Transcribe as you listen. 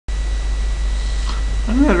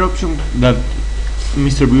Another option that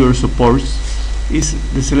mrViewer supports is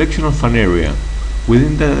the selection of an area.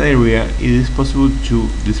 Within that area, it is possible to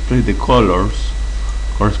display the colors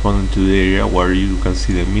corresponding to the area, where you can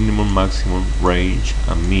see the minimum, maximum, range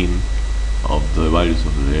and mean of the values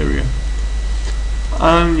of the area.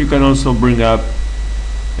 And you can also bring up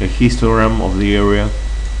a histogram of the area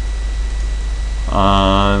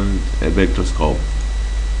and a vectorscope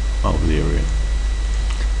of the area.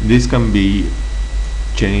 This can be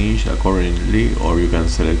changed accordingly, or you can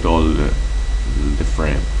select all the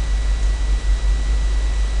frame.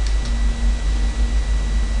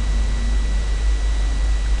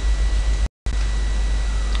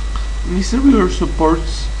 mrViewer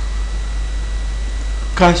supports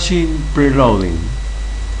caching preloading.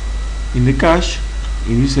 In the cache, if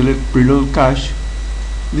you select preload cache,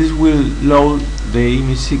 this will load the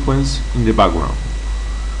image sequence in the background,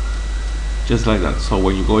 just like that. So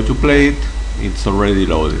when you go to play it, it's already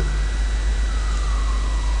loaded.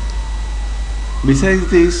 Besides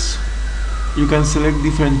this, you can select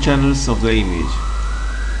different channels of the image,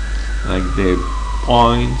 like the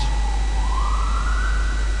point,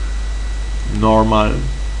 normal,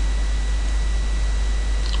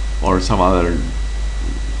 or some other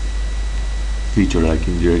feature like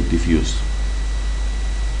indirect diffuse.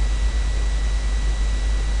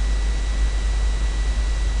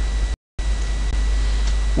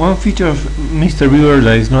 One feature of mrViewer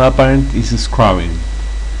that is not apparent is scrubbing.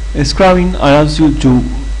 Scrubbing allows you to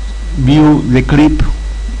view the clip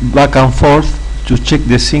back and forth to check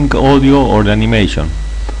the sync audio or the animation.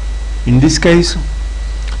 In this case,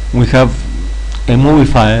 we have a movie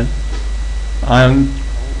file, and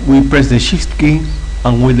we press the shift key,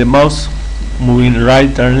 and with the mouse moving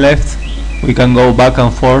right and left, we can go back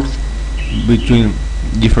and forth between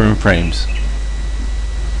different frames.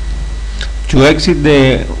 To exit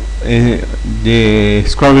the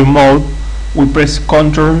scrubbing mode, we press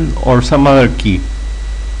Ctrl or some other key,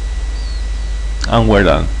 and we're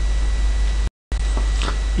done.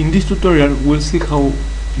 In this tutorial, we'll see how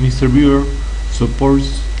mrViewer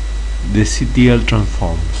supports the CTL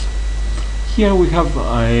transforms. Here we have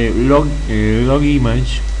a log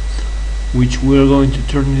image, which we're going to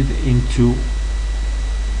turn it into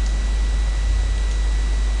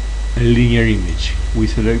a linear image. We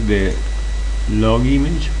select the log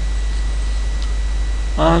image,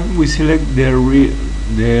 and we select the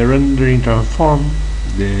rendering transform,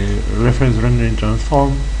 the reference rendering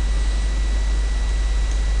transform,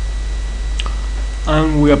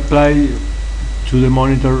 and we apply to the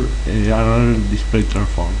monitor another display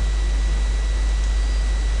transform.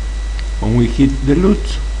 When we hit the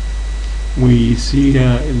LUT, we see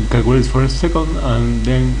it calculates for a second, and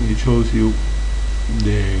then it shows you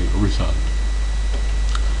the result.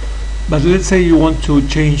 But let's say you want to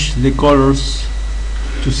change the colors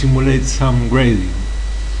to simulate some grading.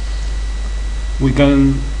 We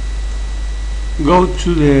can go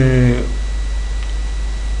to the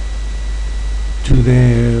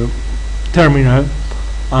terminal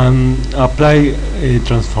and apply a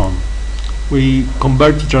transform. We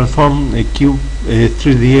convert the transform, a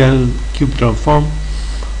 3DL cube transform,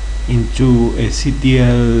 into a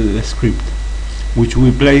CTL script, which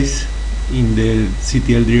we place in the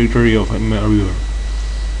CTL directory of mrViewer.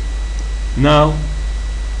 Now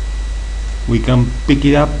we can pick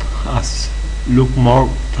it up as look more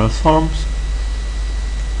transforms,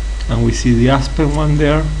 and we see the aspect one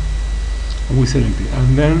there, and we select it,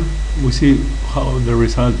 and then we see how the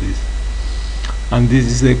result is, and this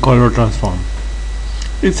is the color transform.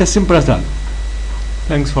 It's as simple as that.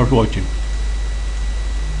 Thanks for watching.